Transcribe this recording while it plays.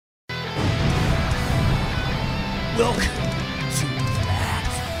Welcome to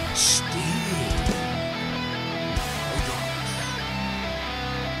That Steam.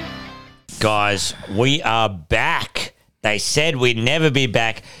 Guys, we are back. They said we'd never be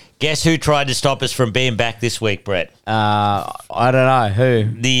back. Guess who tried to stop us from being back this week, Brett? I don't know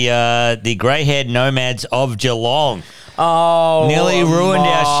who. The grey-haired nomads of Geelong. Oh, Nearly ruined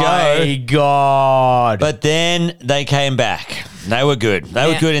our show. My God! But then they came back. They were good.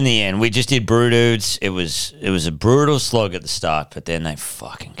 They were good in the end. We just did Brew Dudes. It was a brutal slog at the start, but then they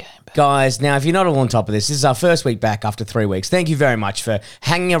fucking came back. Guys, now if you're not all on top of this is our first week back after 3 weeks. Thank you very much for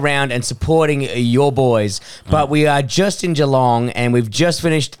hanging around and supporting your boys. But we are just in Geelong and we've just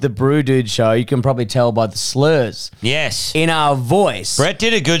finished the Brew Dude show. You can probably tell by the slurs Yes. in our voice. Brett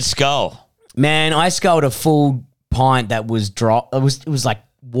did a good skull. Man, I sculled a full pint that was dry. It was like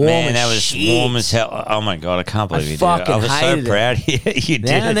warm Man, as that was shit. warm as hell. Oh, my God. I can't believe you did it. fucking I was so hated it. proud you did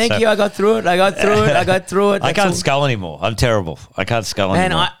Yeah, it. thank so- you. I got through it. I got through it. I That's can't all. skull anymore. I'm terrible. I can't skull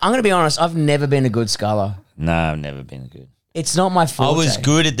Man, anymore. I'm going to be honest. I've never been a good sculler. No, I've never been good. It's not my fault. I was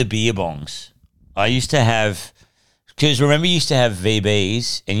good at the beer bongs. I used to have, because remember you used to have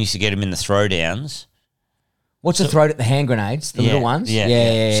VBs and you used to get them in the throwdowns. What's the throat at the hand grenades? The little ones? Yeah.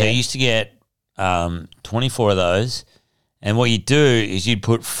 So you used to get 24 of those. And what you'd do is you'd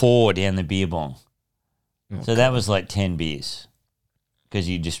put 4 down the beer bong. So that was like 10 beers because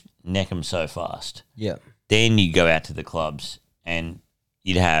you just neck them so fast. Yeah. Then you go out to the clubs and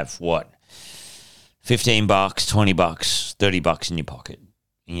you'd have what? $15, $20, $30 in your pocket.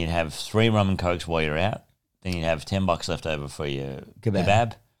 And you'd have 3 rum and cokes while you're out. Then you'd have $10 left over for your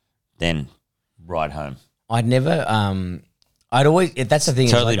kebab. Then ride home. I'd never, I'd always, that's the thing.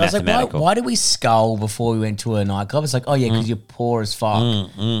 Totally I was like, mathematical. why did we scull before we went to a nightclub? It's like, oh yeah, because you're poor as fuck.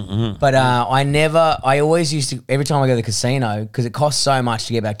 But I always used to, every time I go to the casino, because it costs so much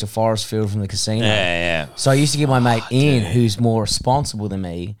to get back to Forestfield from the casino. Yeah. So I used to give my mate Ian, who's more responsible than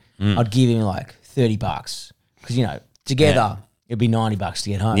me, I'd give him like $30. Because, you know, together, it'd be $90 to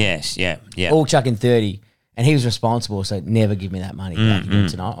get home. Yes, yeah. All chucking 30. And he was responsible, so never give me that money back again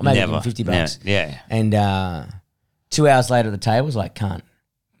tonight. Or maybe give him $50. Yeah. And 2 hours later at the table, I was like, can't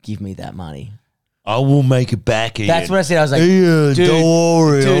give me that money. I will make it back, Ian. That's what I said. I was like, Ian, dude, don't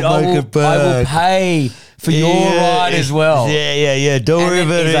worry, dude, I'll make it back. I will pay for your ride as well. Yeah. Don't And worry then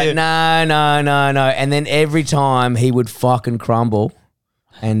about he's it. like, no. And then every time he would fucking crumble.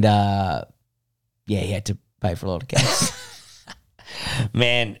 And he had to pay for a lot of gas.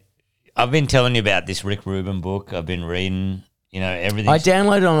 Man, I've been telling you about this Rick Rubin book. I've been reading, everything. I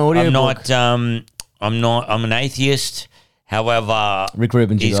downloaded on audio I'm an atheist. However, Rick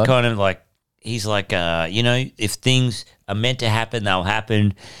Rubin, he's kind of like, if things are meant to happen, they'll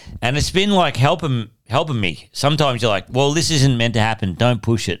happen. And it's been like helping me. Sometimes you're like, well, this isn't meant to happen. Don't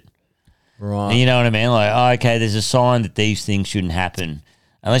push it. Right. And you know what I mean? Like, oh, okay, there's a sign that these things shouldn't happen.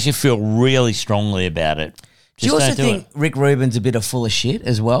 Unless you feel really strongly about it. Do you also think Rick Rubin's a bit of full of shit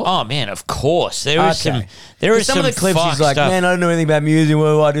as well? Oh man, of course. There is some of the clips he's like, stuff. man, I don't know anything about music.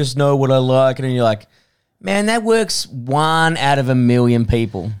 Well, I just know what I like. And then you're like, man, that works 1 out of 1,000,000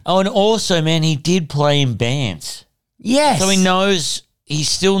 people. Oh, and also, man, he did play in bands. Yes. So he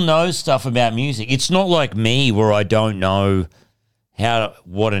still knows stuff about music. It's not like me where I don't know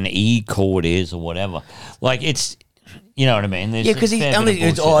what an E chord is or whatever. Like it's, you know what I mean? There's because he only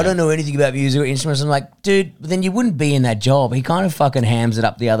goes, I don't know anything about music or instruments. I'm like, dude, then you wouldn't be in that job. He kind of fucking hams it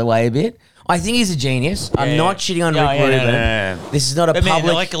up the other way a bit. I think he's a genius. I'm not shitting on Rick Rubin. No. This is not a But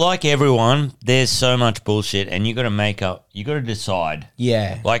public. man, like everyone, there's so much bullshit, and you got to decide.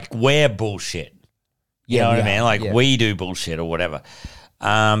 Yeah. Like we're bullshit. You know what I mean? Like we do bullshit or whatever.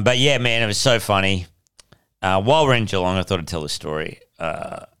 But yeah, man, it was so funny. While we're in Geelong, I thought I'd tell a story.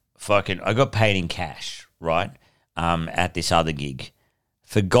 I got paid in cash, right? At this other gig.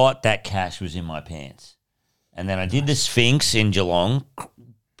 Forgot that cash was in my pants. And then I did the Sphinx in Geelong.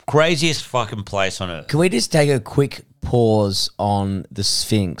 Craziest fucking place on earth. Can we just take a quick pause on the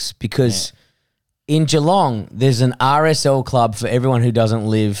Sphinx? Because in Geelong, there's an RSL club for everyone who doesn't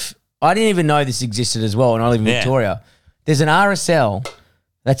live. I didn't even know this existed as well, and I live in Victoria. There's an RSL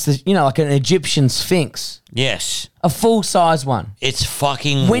that's like an Egyptian Sphinx. Yes. A full-size one. It's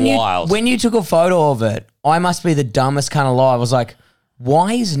fucking wild. When you took a photo of it, I must be the dumbest kind of alive. I was like,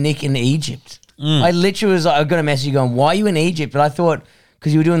 why is Nick in Egypt? I literally was like, I got a message going, why are you in Egypt? But I thought,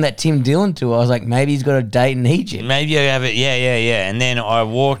 because you were doing that Tim Dillon tour, I was like, maybe he's got a date in Egypt. Maybe I have it. Yeah. And then I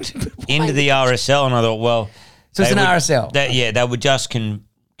walked into the RSL and I thought, well. So it's an RSL? They would just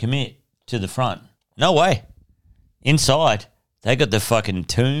commit to the front. No way. Inside, they got the fucking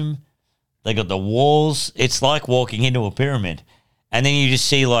tomb. They got the walls. It's like walking into a pyramid. And then you just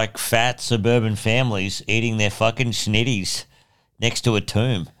see like fat suburban families eating their fucking schnitties next to a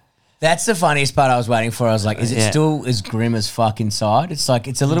tomb. That's the funniest part I was waiting for. I was like, is it still as grim as fuck inside? It's like,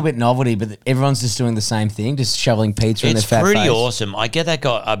 it's a little bit novelty, but everyone's just doing the same thing, just shoveling pizza in their fat face. It's pretty awesome. I get that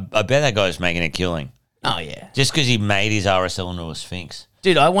guy. I bet that guy's making a killing. Oh, yeah. Just because he made his RSL into a Sphinx.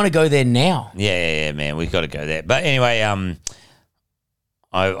 Dude, I want to go there now. Yeah, man. We've got to go there. But anyway,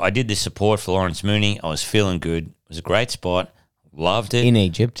 I did this support for Lawrence Mooney. I was feeling good. It was a great spot. Loved it. In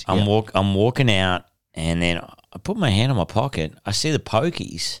Egypt. I'm walking out, and then I put my hand in my pocket. I see the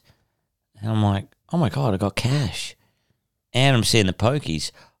pokies. And I'm like, oh, my God, I got cash. And I'm seeing the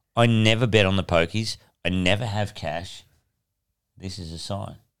pokies. I never bet on the pokies. I never have cash. This is a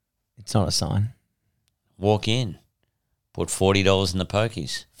sign. It's not a sign. Walk in. Put $40 in the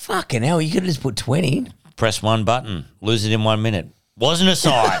pokies. Fucking hell, you could have just put 20. Press one button. Lose it in 1 minute. Wasn't a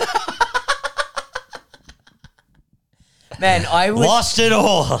sign. Man, I was... Lost it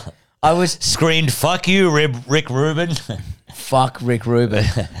all. I was... Screamed, fuck you, Rick Rubin. Fuck Rick Rubin.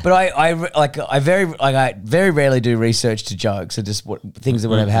 But I very rarely do research to jokes or just things that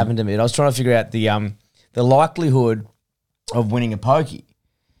would have happened to me. And I was trying to figure out the likelihood of winning a pokey.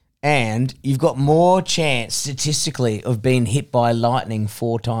 And you've got more chance statistically of being hit by lightning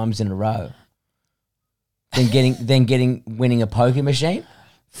 4 times in a row than winning a poker machine.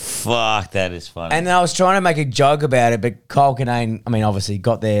 Fuck, that is funny. And then I was trying to make a joke about it, but Cole Kinane, I mean, obviously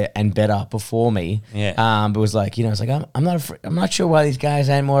got there and better before me. Yeah. But was like, you know, it's like I'm not sure why these guys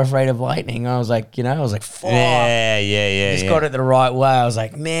ain't more afraid of lightning. And I was like, you know, fuck. Yeah. Just got it the right way. I was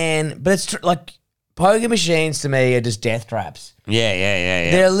like, man, but it's like poker machines to me are just death traps. Yeah.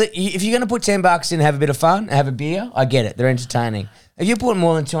 If you're going to put $10 in and have a bit of fun, have a beer, I get it. They're entertaining. If you put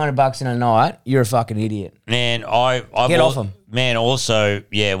more than $200 in a night, you're a fucking idiot. Man, I get off them. Man, also,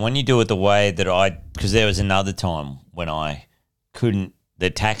 yeah, when you do it the way that because there was another time when I couldn't, the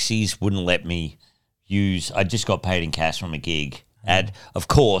taxis wouldn't let me I just got paid in cash from a gig. And, of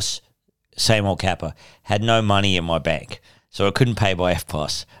course, same old capper, had no money in my bank. So I couldn't pay by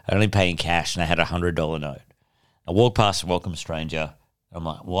FPOS. I only paid in cash, and I had a $100 note. I walked past a welcome stranger. I'm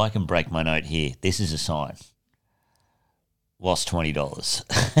like, well, I can break my note here. This is a sign. Lost $20.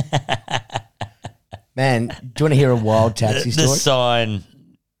 Man, do you want to hear a wild taxi story? The sign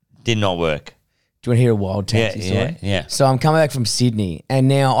did not work. Do you want to hear a wild taxi story? Yeah. So I'm coming back from Sydney, and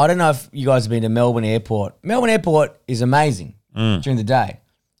now I don't know if you guys have been to Melbourne Airport. Melbourne Airport is amazing during the day.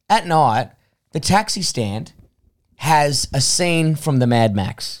 At night, the taxi stand has a scene from the Mad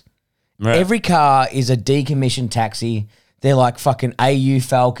Max. Right. Every car is a decommissioned taxi. They're like fucking AU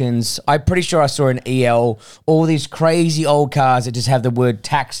Falcons. I'm pretty sure I saw an EL. All these crazy old cars that just have the word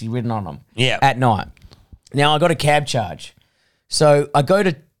taxi written on them. Yeah. At night. Now I got a cab charge. So I go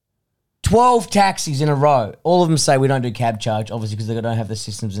to 12 taxis in a row. All of them say we don't do cab charge, obviously because they don't have the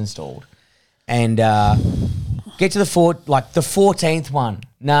systems installed. And get to the 14th one.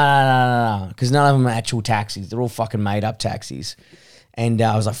 No. Because none of them are actual taxis. They're all fucking made up taxis. And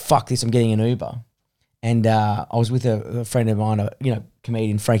I was like, fuck this, I'm getting an Uber. And I was with a friend of mine,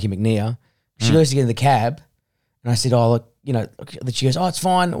 comedian Frankie McNear. She goes to get in the cab, and I said, "Oh, look, she goes, oh, it's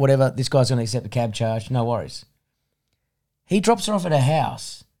fine, whatever. This guy's going to accept the cab charge, no worries." He drops her off at her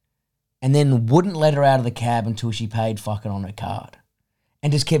house, and then wouldn't let her out of the cab until she paid fucking on her card,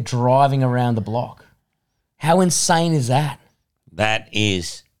 and just kept driving around the block. How insane is that? That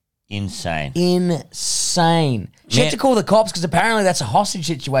is insane. Insane. She had to call the cops because apparently that's a hostage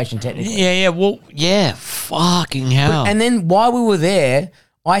situation technically. Yeah. Well, yeah. Fucking hell. And then while we were there,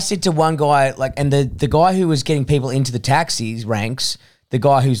 I said to one guy, and the guy who was getting people into the taxis ranks, the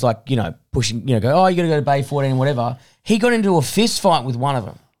guy who's pushing, oh, you got to go to Bay 14, whatever. He got into a fist fight with one of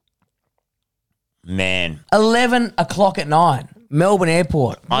them. Man. 11 o'clock at night, Melbourne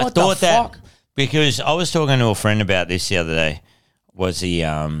Airport. I thought that because I was talking to a friend about this the other day. Was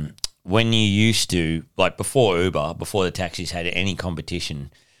when you used to, before Uber, before the taxis had any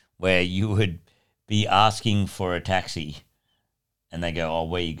competition, where you would be asking for a taxi and they go, oh,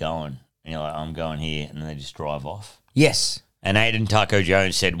 where you going? And you're like, I'm going here. And then they just drive off. Yes. And Aiden Taco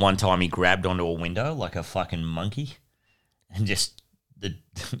Jones said one time he grabbed onto a window like a fucking monkey and just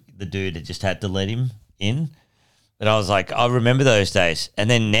the dude just had to let him in. But I was like, I remember those days. And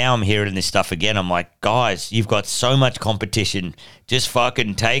then now I'm hearing this stuff again. I'm like, guys, you've got so much competition. Just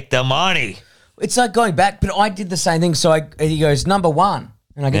fucking take the money. It's like going back, but I did the same thing. So he goes, number 1.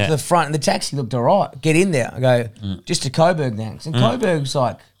 And I get to the front and the taxi looked all right. Get in there. I go, just to Coburg, thanks. And Coburg's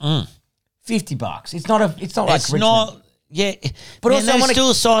like $50. It's not like Richmond. Not, yeah. But man, also that's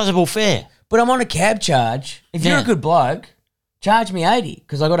still a sizable fare. But I'm on a cab charge. If you're a good bloke, Charge me 80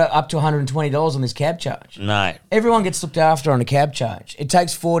 because I got up to $120 on this cab charge. No. Everyone gets looked after on a cab charge. It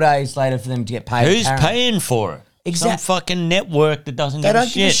takes 4 days later for them to get paid. Who's paying for it? Exactly. Some fucking network that doesn't give a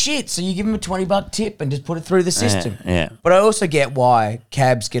shit. They don't give a shit, so you give them a $20 tip and just put it through the system. Yeah. But I also get why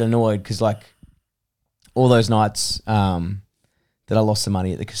cabs get annoyed because, like, all those nights that I lost the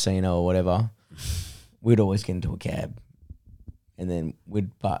money at the casino or whatever, we'd always get into a cab and then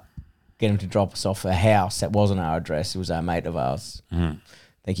we'd get him to drop us off a house that wasn't our address. It was our mate of ours.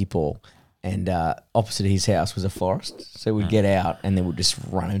 Thank you, Paul. And opposite his house was a forest. So we'd get out and then we'd just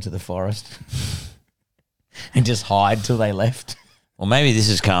run into the forest and just hide till they left. Well, maybe this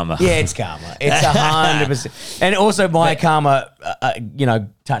is karma. Yeah, it's karma. It's 100%. And also my karma,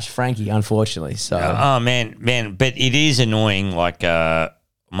 touched Frankie, unfortunately. So. Oh, man. But it is annoying. Like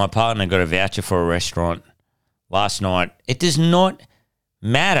my partner got a voucher for a restaurant last night. It does not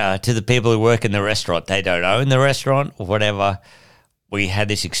matter to the people who work in the restaurant. They don't own the restaurant or whatever. We had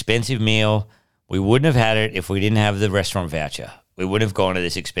this expensive meal. We wouldn't have had it if we didn't have the restaurant voucher. We wouldn't have gone to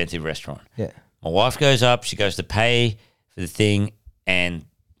this expensive restaurant. Yeah. My wife goes up. She goes to pay for the thing, and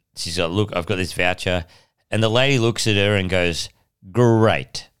she's like, look, I've got this voucher. And the lady looks at her and goes,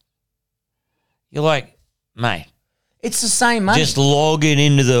 great. You're like, mate. It's the same money. Just log it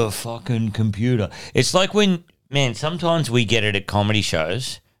into the fucking computer. It's like when, man, sometimes we get it at comedy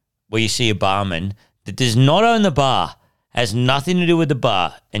shows where you see a barman that does not own the bar, has nothing to do with the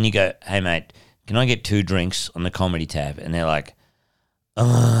bar, and you go, hey, mate, can I get 2 drinks on the comedy tab? And they're like,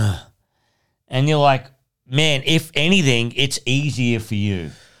 and you're like, man, if anything, it's easier for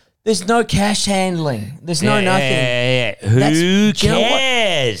you. There's no cash handling. There's no nothing. Yeah. Who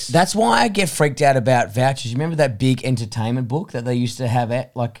cares? That's why I get freaked out about vouchers. You remember that big entertainment book that they used to have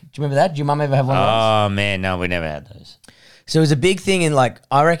at, like, do you remember that? Did your mum ever have one of those? Oh, man, no, we never had those. So it was a big thing in, like,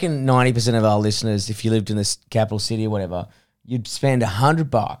 I reckon 90% of our listeners, if you lived in this capital city or whatever, you'd spend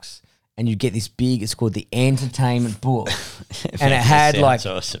 $100 and you'd get this big, it's called the entertainment book. And it had like,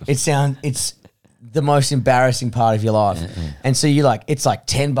 awesome. It's the most embarrassing part of your life. And so you like, it's like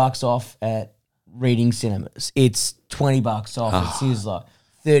 $10 off at Reading Cinemas. It's $20 off at Sizzler,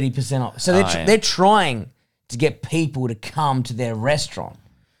 30% off. So they're trying to get people to come to their restaurant,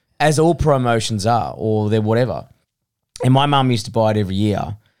 as all promotions are, or they're whatever. And my mum used to buy it every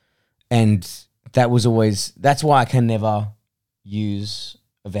year. And that's why I can never use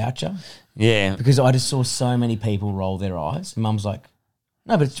a voucher. Yeah. Because I just saw so many people roll their eyes. And mum's like,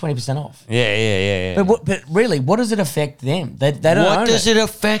 no, but it's 20% off. Yeah. But really, what does it affect them? They don't own it. What does it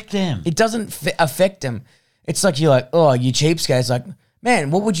affect them? It doesn't affect them. It's like you're like, oh, you cheapskate. It's like, man,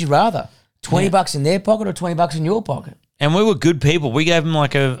 what would you rather? $20 in their pocket or $20 in your pocket? And we were good people. We gave them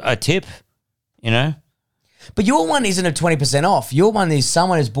like a tip, you know? But your one isn't a 20% off. Your one is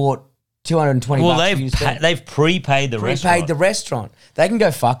someone has bought $220. Well, they've prepaid the restaurant. Prepaid the restaurant. They can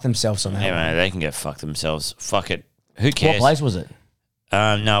go fuck themselves on that. Yeah, man, they can go fuck themselves. Fuck it. Who cares? What place was it?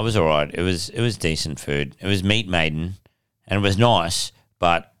 No, it was all right. It was decent food. It was Meat Maiden, and it was nice.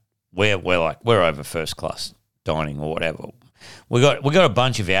 But we're over first class dining or whatever. We got a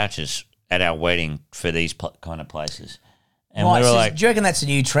bunch of vouchers at our wedding for these kind of places, and right, we were so like, do you reckon that's a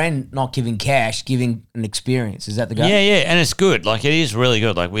new trend? Not giving cash, giving an experience. Is that the go? Yeah, and it's good. Like it is really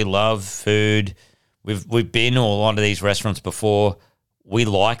good. Like we love food. We've been to a lot of these restaurants before. We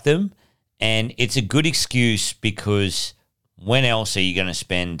like them, and it's a good excuse because when else are you going to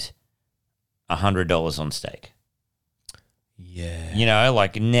spend $100 on steak? Yeah. You know,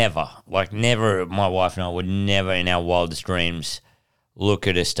 like never. My wife and I would never in our wildest dreams look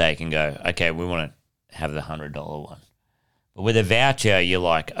at a steak and go, okay, we want to have the $100 one. But with a voucher, you're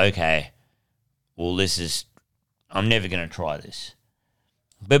like, okay, well, I'm never going to try this.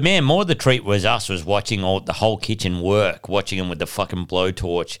 But man, more the treat was watching the whole kitchen work, watching them with the fucking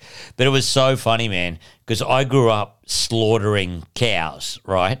blowtorch. But it was so funny, man, because I grew up slaughtering cows,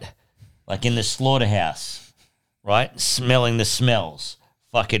 right? Like in the slaughterhouse, right? Smelling the smells,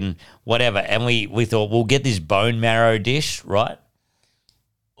 fucking whatever. And we thought, we'll get this bone marrow dish, right?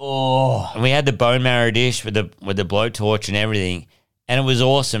 Oh, and we had the bone marrow dish with the blowtorch and everything. And it was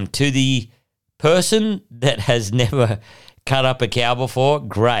awesome. To the person that has never cut up a cow before,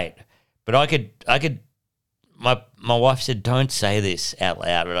 great. But I could my wife said, don't say this out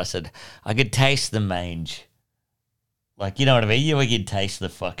loud, but I said, I could taste the mange. Like, you know what I mean? You could taste the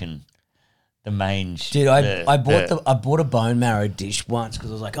mange. Dude, I bought a bone marrow dish once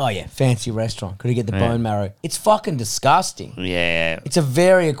because I was like, oh yeah, fancy restaurant. Could I get the bone marrow? It's fucking disgusting. Yeah. It's a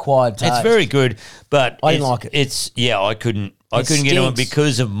very acquired taste. It's very good, but I didn't like it. I couldn't get on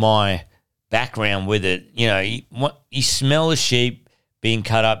because of my background with it. You know, you smell a sheep being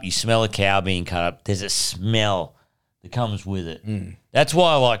cut up, you smell a cow being cut up. There's a smell that comes with it. That's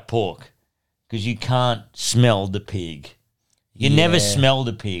why I like pork, because you can't smell the pig. You never smell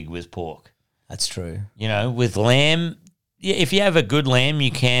the pig with pork. That's true. You know, with lamb, yeah, if you have a good lamb,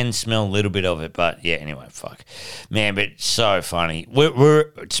 you can smell a little bit of it. But yeah, anyway, fuck, man. But it's so funny.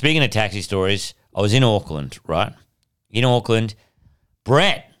 We're speaking of taxi stories. I was in Auckland, right? In Auckland,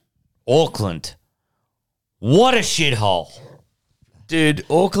 Brett, Auckland. What a shithole. Dude,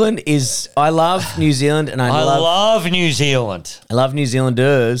 Auckland is... I love New Zealand and I love New Zealand. I love New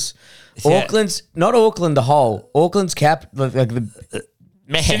Zealanders. Yeah. Auckland's... Not Auckland the whole. Auckland's like the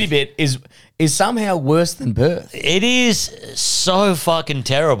city bit is somehow worse than Perth. It is so fucking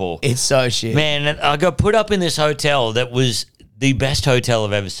terrible. It's so shit. Man, I got put up in this hotel that was the best hotel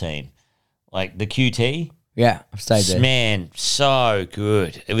I've ever seen. Like the QT. Yeah, I've stayed there. Man, so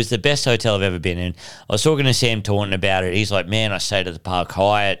good. It was the best hotel I've ever been in. I was talking to Sam Taunton about it. He's like, man, I stayed at the Park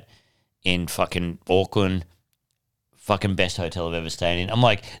Hyatt in fucking Auckland. Fucking best hotel I've ever stayed in. I'm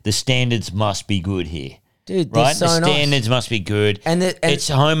like, the standards must be good here. Dude, right? so the nice. standards must be good. And it's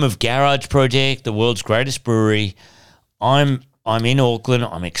home of Garage Project, the world's greatest brewery. I'm in Auckland.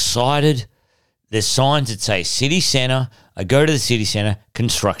 I'm excited. There's signs that say city centre. I go to the city centre,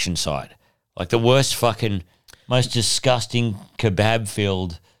 construction site. Like the worst fucking, most disgusting kebab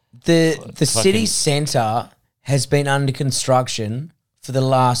field. The city centre has been under construction for the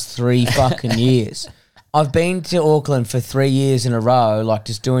last 3 fucking years. I've been to Auckland for 3 years in a row, like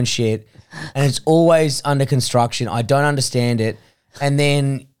just doing shit, and it's always under construction. I don't understand it. And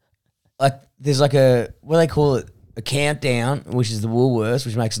then like there's like a, what do they call it? A countdown, which is the Woolworths,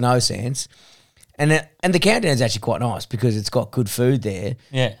 which makes no sense. And the countdown is actually quite nice because it's got good food there.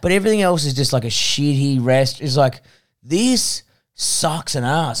 Yeah. But everything else is just like a shitty rest. It's like, this sucks an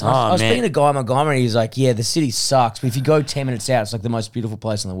ass. I was speaking to Guy in Montgomery, and he's like, yeah, the city sucks, but if you go 10 minutes out, it's like the most beautiful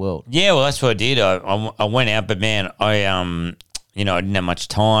place in the world. Yeah, well, that's what I did. I went out, but man, I didn't have much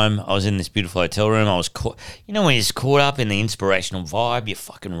time. I was in this beautiful hotel room. I was caught, when you're just caught up in the inspirational vibe, you're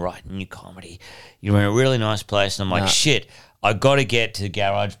fucking writing your comedy. You're in a really nice place, and I'm like, shit, I got to get to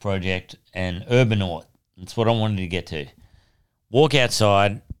Garage Project and Urbanaut. That's what I wanted to get to. Walk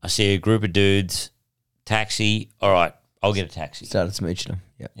outside. I see a group of dudes. Taxi. All right, I'll get a taxi. Started smooching them.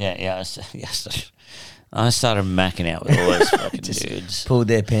 Yep. Yeah. I started macking out with all those fucking dudes. Pulled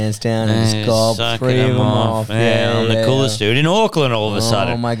their pants down and just gobbed 3 of them off. Yeah, I'm the coolest dude in Auckland all of a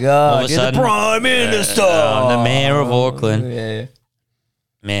sudden. Oh, my God. All of a sudden, the Prime Minister. I'm the mayor of Auckland. Yeah.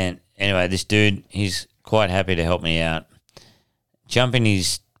 Man, anyway, this dude, he's quite happy to help me out. Jump in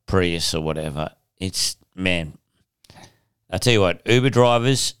his Prius or whatever. It's, man, I tell you what, Uber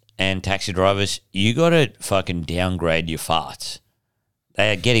drivers and taxi drivers, you got to fucking downgrade your farts.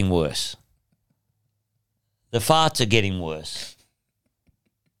 They are getting worse. The farts are getting worse.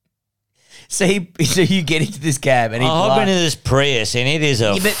 So you get into this cab and I hop into this Prius and it is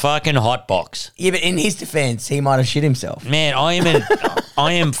a fucking hot box. Yeah, but in his defense, he might have shit himself. Man,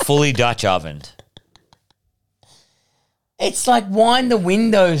 I am fully Dutch ovened. It's like wind the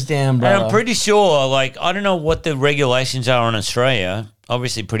windows down, bro. And I'm pretty sure, like, I don't know what the regulations are in Australia.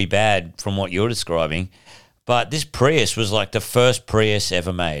 Obviously pretty bad from what you're describing. But this Prius was like the first Prius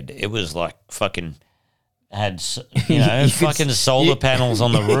ever made. It was like fucking had, fucking solar panels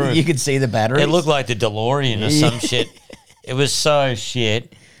on the roof. You could see the batteries. It looked like the DeLorean or some shit. It was so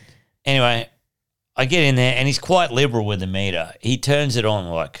shit. Anyway, I get in there and he's quite liberal with the meter. He turns it on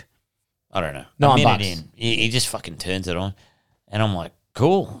like, I don't know, a minute in. He just fucking turns it on. And I'm like,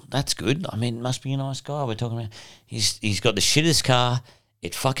 cool, that's good. I mean, must be a nice guy we're talking about. He's got the shittest car.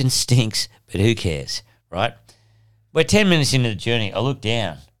 It fucking stinks, but who cares, right? We're 10 minutes into the journey. I look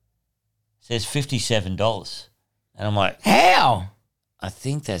down. It says $57. And I'm like, how? I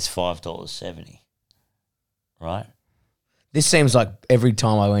think that's $5.70, right? This seems like every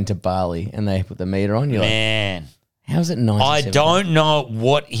time I went to Bali and they put the meter on, you're Man. Like, how's it 97? I don't know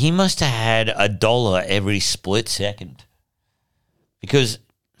what, he must have had $1 every split second. Because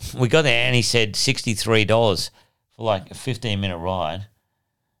we got there and he said $63 for like a 15-minute ride.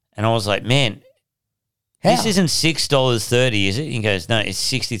 And I was like, man, this isn't $6.30, is it? He goes, no, it's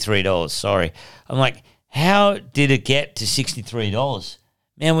 $63. Sorry. I'm like, how did it get to $63?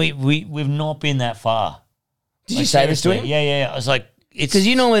 Man, we've not been that far. Did you say this to him? Yeah. I was like, it's because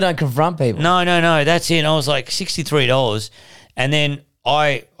you normally don't confront people. No. That's it. I was like, $63. And then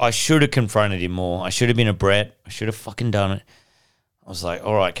I should have confronted him more. I should have been a Brett. I should have fucking done it. I was like,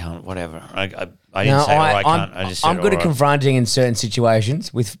 all right, cunt, whatever. I didn't say all right, cunt. I just said, I'm good at confronting in certain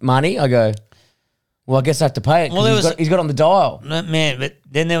situations. With money, I go, Well, I guess I have to pay it because he's got it on the dial. No, man, but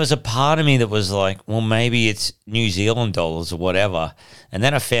then there was a part of me that was like, well, maybe it's New Zealand dollars or whatever. And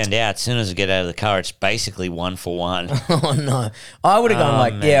then I found out as soon as I get out of the car, it's basically 1 for 1. Oh, no. I would have gone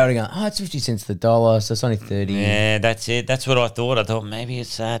I would have gone, it's 50 cents to the dollar, so it's only 30. Yeah, that's it. That's what I thought. I thought maybe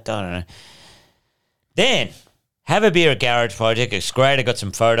it's that. I don't know. Then, have a beer at Garage Project. It's great. I got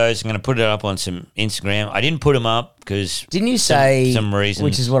some photos. I'm going to put it up on some Instagram. I didn't put them up because didn't you say some reasons,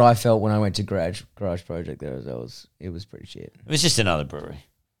 which is what I felt when I went to Garage Project. It was pretty shit. It was just another brewery.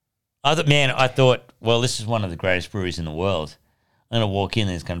 I thought, well, this is one of the greatest breweries in the world. I'm going to walk in,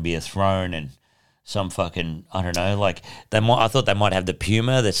 there's going to be a throne and some fucking, I don't know, like I thought they might have the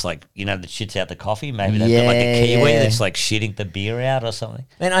Puma that's like, that shits out the coffee. Maybe they've got like a Kiwi that's like shitting the beer out or something.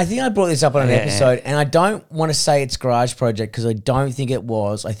 And I think I brought this up on an episode, and I don't want to say it's Garage Project because I don't think it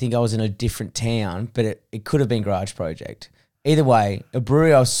was. I think I was in a different town, but it could have been Garage Project. Either way, a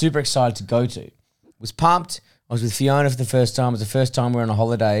brewery I was super excited to go to. Was pumped. I was with Fiona for the first time. It was the first time we were on a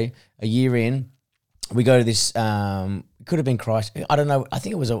holiday a year in. We go to this, it could have been Christ. I don't know. I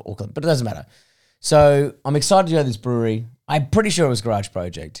think it was Auckland, but it doesn't matter. So I'm excited to go to this brewery. I'm pretty sure it was Garage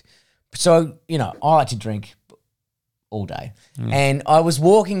Project. So, I like to drink all day. And I was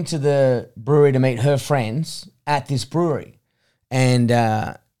walking to the brewery to meet her friends at this brewery. And,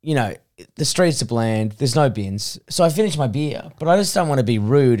 the streets are bland. There's no bins. So I finished my beer, but I just don't want to be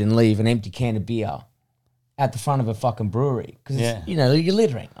rude and leave an empty can of beer at the front of a fucking brewery. Because, you're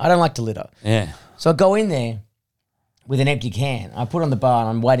littering. I don't like to litter. Yeah. So I go in there with an empty can. I put it on the bar and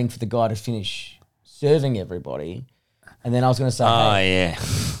I'm waiting for the guy to finish serving everybody. And then I was going to say, hey,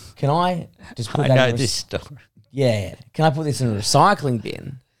 can I just put that in this story. Yeah. Can I put this in a recycling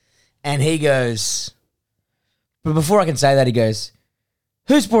bin? And he goes, but before I can say that, he goes,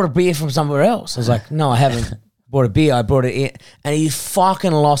 who's brought a beer from somewhere else? I was like, no, I haven't bought a beer. I brought it in. And he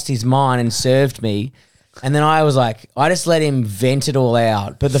fucking lost his mind and served me. And then I was like, I just let him vent it all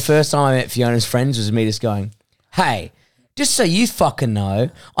out. But the first time I met Fiona's friends was me just going, hey, just so you fucking know,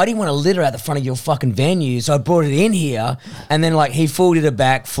 I didn't want to litter out the front of your fucking venue, so I brought it in here. And then, he full did a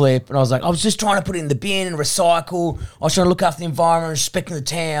backflip. And I was like, I was just trying to put it in the bin and recycle. I was trying to look after the environment, respecting the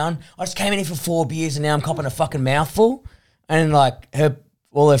town. I just came in here for 4 beers and now I'm copping a fucking mouthful. And,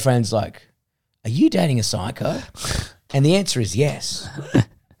 all her friends are you dating a psycho? And the answer is yes.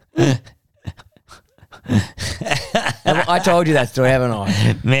 I told you that story, haven't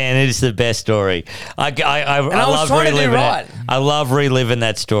I? Man, it is the best story. I love reliving it. I love reliving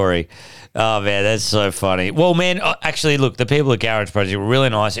that story. Oh, man, that's so funny. Well, man, actually, look, the people at Garage Project were really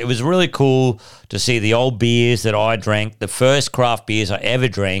nice. It was really cool to see the old beers that I drank, the first craft beers I ever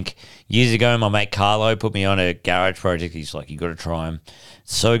drank. Years ago, my mate Carlo put me on a Garage Project. He's like, you got to try them.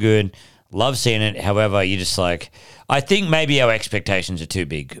 So good. Love seeing it. However, you just I think maybe our expectations are too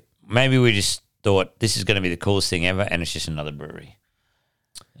big. Maybe we just thought this is going to be the coolest thing ever, and it's just another brewery.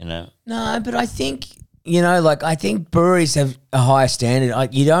 No, but I think, I think breweries have a higher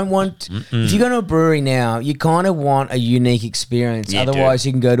standard. You don't want, if you go to a brewery now, you kind of want a unique experience. Yeah, otherwise,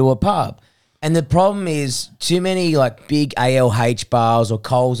 you can go to a pub. And the problem is too many big ALH bars or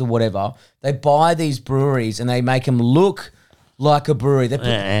Coles or whatever, they buy these breweries and they make them look like a brewery.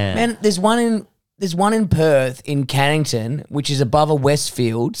 Man, there's one in Perth, in Cannington, which is above a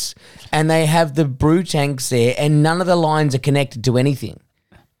Westfields, and they have the brew tanks there, and none of the lines are connected to anything.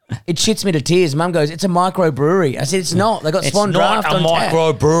 It shits me to tears. Mum goes, it's a microbrewery. I said, it's not. They got Swan Draft on tap. It's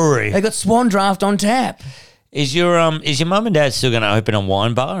not a microbrewery. They got Swan Draft on tap. Is your mum and dad still going to open a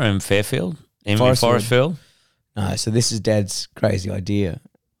wine bar in Fairfield? In Forestfield? No, so this is Dad's crazy idea,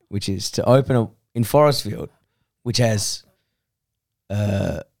 which is to open in Forestfield, which has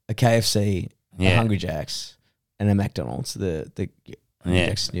a KFC, a Hungry Jack's, and a McDonald's. The Hungry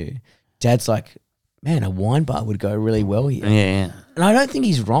Jack's new. Dad's like, man, a wine bar would go really well here. Yeah. And I don't think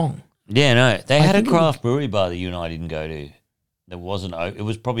he's wrong. Yeah, no. They had a craft brewery bar that you and I didn't go to. That wasn't. It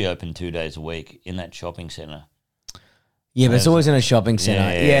was probably open 2 days a week in that shopping centre. Yeah, but it's always in a shopping centre.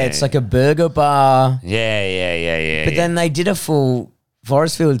 Yeah, it's like a burger bar. Yeah. But then they did a full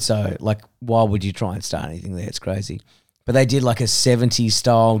Forestfield, so why would you try and start anything there? It's crazy. But they did a 70s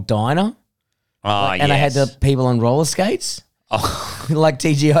style diner. Oh, and they had the people on roller skates. Oh. Like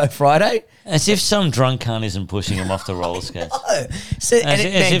TGO Friday. As if some drunk cunt isn't pushing them off the roller skates. No.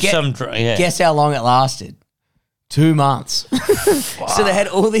 Guess how long it lasted? 2 months. So they had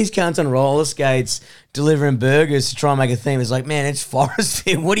all these cunts on roller skates delivering burgers to try and make a theme. It's man, it's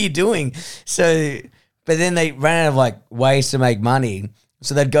Forestfield. What are you doing? So, but then they ran out of ways to make money.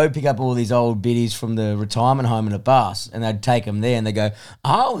 So they'd go pick up all these old biddies from the retirement home in a bus, and they'd take them there, and they go,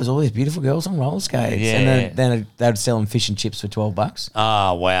 "Oh, there's all these beautiful girls on roller skates." Yeah. And then they'd sell them fish and chips for $12.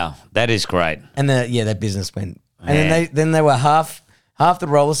 Oh, wow. That is great. And that business went. And then they were half the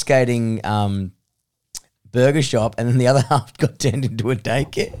roller skating burger shop, and then the other half got turned into a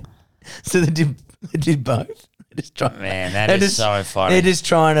daycare. So they did both. Man, that is so funny. They're just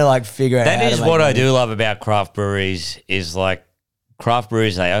trying to like figure out. That how is to make what I money. do love about craft breweries is like craft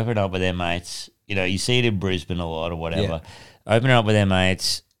breweries, they open up with their mates. You know, you see it in Brisbane a lot or whatever. Open up with their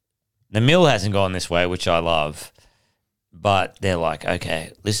mates. The mill hasn't gone this way, which I love. But they're like,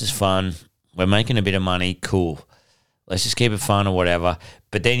 okay, this is fun. We're making a bit of money. Cool. Let's just keep it fun or whatever.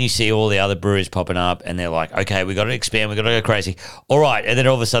 But then you see all the other breweries popping up and they're like, okay, we got to expand. We got to go crazy. All right. And then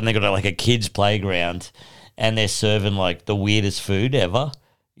all of a sudden they got like a kid's playground and they're serving like the weirdest food ever.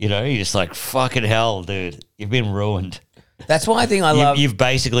 You know, you're just like, fucking hell, dude. You've been ruined. That's why I think I love. You've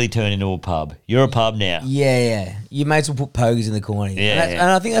basically turned into a pub. You're a pub now. Yeah. You may as well put pogies in the corner. Yeah,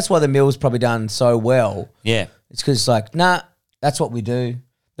 And I think that's why the mill's probably done so well. Yeah. It's because it's like, nah, that's what we do.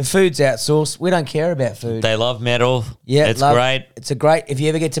 The food's outsourced. We don't care about food. They love metal. Yeah, it's great. It's a great. If you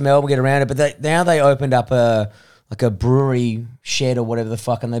ever get to Melbourne, get around it. But now they opened up a brewery shed or whatever the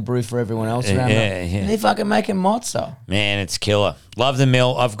fuck, and they brew for everyone else around them. Yeah. And they're fucking making mozza. Man, it's killer. Love the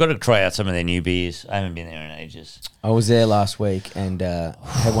mill. I've got to try out some of their new beers. I haven't been there in ages. I was there last week and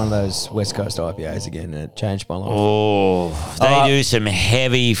had one of those West Coast IPAs again, and it changed my life. Oh, they do some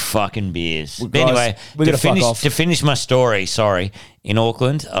heavy fucking beers. But anyway, to finish my story, in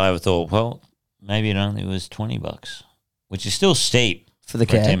Auckland, I thought, well, maybe it only was $20, which is still steep for a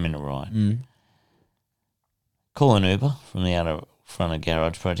 10-minute ride. Call an Uber from the outer front of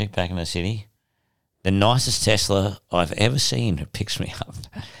Garage Project back in the city. The nicest Tesla I've ever seen picks me up.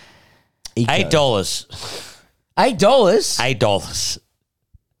 Eco. $8. $8? $8.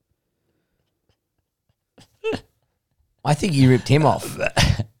 I think you ripped him off.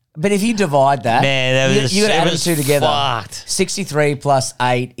 But if you divide that, man, you got to add the two together. Fucked. 63 plus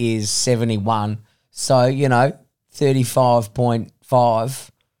 8 is 71. So, 35.5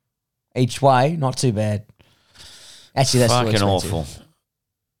 each way. Not too bad. Actually, that's fucking awful.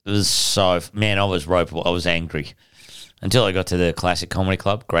 It was so... Man, I was ropeable. I was angry. Until I got to the Classic Comedy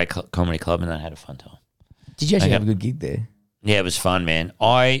Club. Great comedy club, and I had a fun time. Did you actually have a good gig there? Yeah, it was fun, man.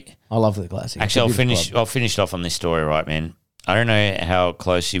 I love the Classic. Actually, I'll finish off on this story, right, man? I don't know how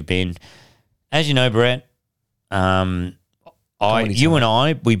close you've been. As you know, Brett, you and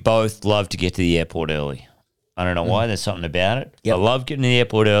I, we both love to get to the airport early. I don't know why. There's something about it. Yep. I love getting to the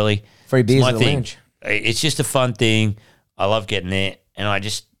airport early. Free beers at the lounge. It's just a fun thing. I love getting there, and I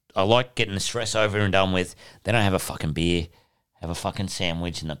like getting the stress over and done with. Then I have a fucking beer, have a fucking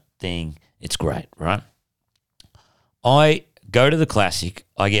sandwich and the thing. It's great, right? I go to the Classic.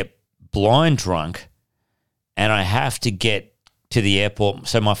 I get blind drunk, and I have to get to the airport.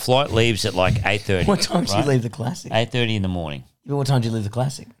 So my flight leaves at like 8:30. What time do you leave the Classic? 8:30 in the morning. What time do you leave the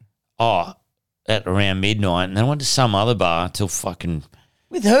Classic? Oh, at around midnight. And then I went to some other bar till fucking...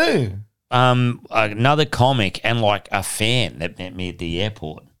 With who? Another comic and like a fan that met me at the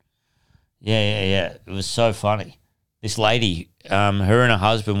airport. Yeah. It was so funny. This lady, her and her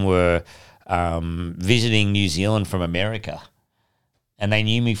husband were visiting New Zealand from America, and they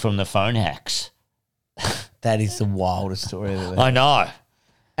knew me from the phone hacks. That is the wildest story I've ever heard. I know.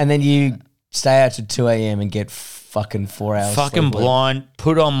 And then you stay out to 2 a.m. and get fucking 4 hours fucking sleep. Blind,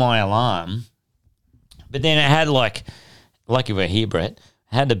 put on my alarm. But then it had like you were here, Brett,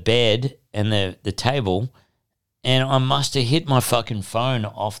 I had the bed and the table, and I must have hit my fucking phone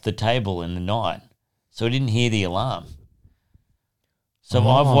off the table in the night. So I didn't hear the alarm. So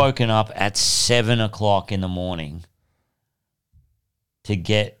I've woken up at 7 o'clock in the morning to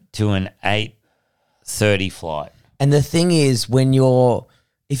get to an 8:30 flight. And the thing is,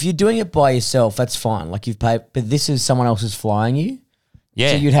 if you're doing it by yourself, that's fine. Like you've paid, but this is someone else is flying you.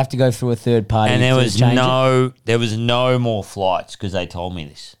 Yeah. So you'd have to go through a third party. And there was no more flights because they told me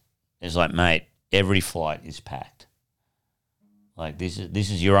this. It's like, mate, every flight is packed. Like this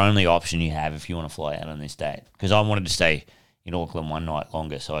is your only option you have if you want to fly out on this date. Because I wanted to stay in Auckland one night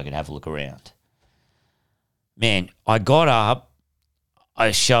longer so I could have a look around. Man, I got up,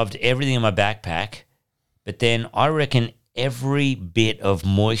 I shoved everything in my backpack, but then I reckon every bit of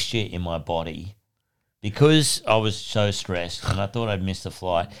moisture in my body, because I was so stressed and I thought I'd miss the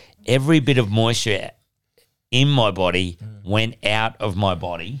flight, every bit of moisture in my body went out of my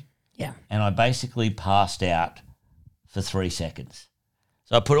body. Yeah. And I basically passed out for 3 seconds.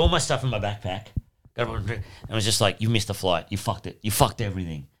 So I put all my stuff in my backpack and it was just like, you missed the flight. You fucked it. You fucked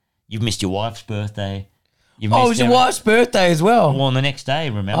everything. You've missed your wife's birthday. You missed Oh, it was your wife's birthday as well. Well, on the next day,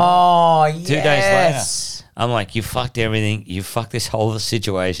 remember? Oh, yes. 2 days later. I'm like, you fucked everything. You fucked this whole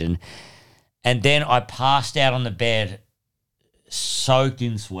situation. And then I passed out on the bed, soaked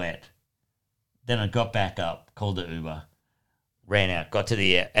in sweat. Then I got back up, called the Uber, ran out, got to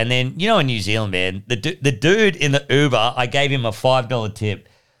the air. And then, you know, in New Zealand, man, the dude in the Uber, I gave him a $5 tip,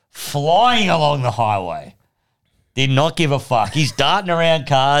 flying along the highway. Did not give a fuck. He's darting around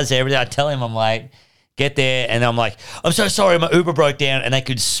cars, everything. I tell him I'm late. Get there, and I'm like, I'm so sorry, my Uber broke down, and they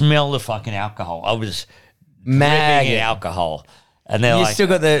could smell the fucking alcohol. I was dripping in alcohol. And they're you like, still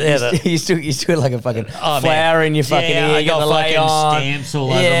got you still got like a fucking flower in your fucking ear. I got fucking stamps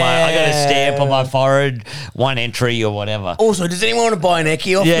all over I got a stamp on my forehead, one entry or whatever. Also, does anyone want to buy an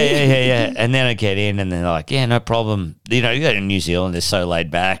Eckie off me? Yeah. And then I get in and they're like, yeah, no problem. You know, you go to New Zealand, they're so laid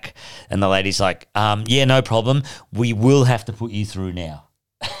back. And the lady's like, yeah, no problem. We will have to put you through now.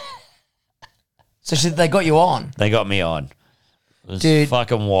 So they got you on? They got me on. It was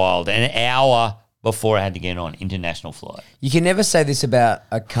fucking wild. An hour before I had to get on international flight. You can never say this about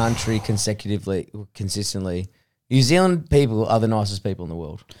a country consistently. New Zealand people are the nicest people in the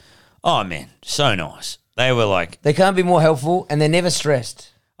world. Oh, man, so nice. They were like... They can't be more helpful, and they're never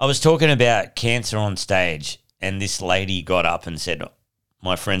stressed. I was talking about cancer on stage, and this lady got up and said,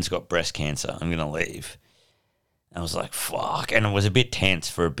 my friend's got breast cancer. I'm going to leave. I was like, fuck. And it was a bit tense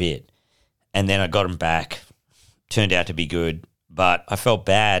for a bit. And then I got him back. Turned out to be good. But I felt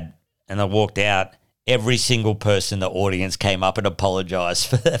bad. And I walked out. Every single person in the audience came up and apologised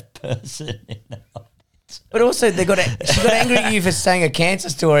for that person. But also, she got angry at you for saying a cancer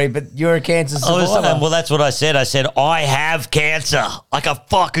story, but you're a cancer survivor. Well, that's what I said. I said, I have cancer. Like, I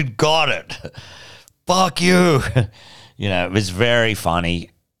fucking got it. Fuck you. You know, it was very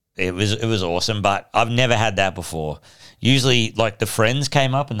funny. It was awesome, but I've never had that before. Usually, like, the friends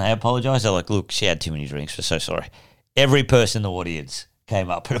came up and they apologised. They're like, look, she had too many drinks. We're so sorry. Every person in the audience came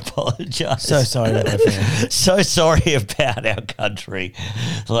up and apologized. So sorry about that. So sorry about our country.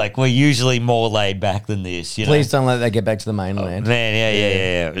 Like, we're usually more laid back than this. You Please don't let that get back to the mainland. Oh, man,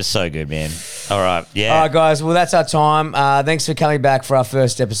 yeah. It was so good, man. All right, yeah. All right, guys. Well, that's our time. Thanks for coming back for our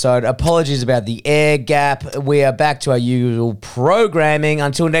first episode. Apologies about the air gap. We are back to our usual programming.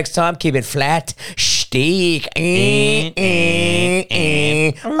 Until next time, keep it flat. Stick.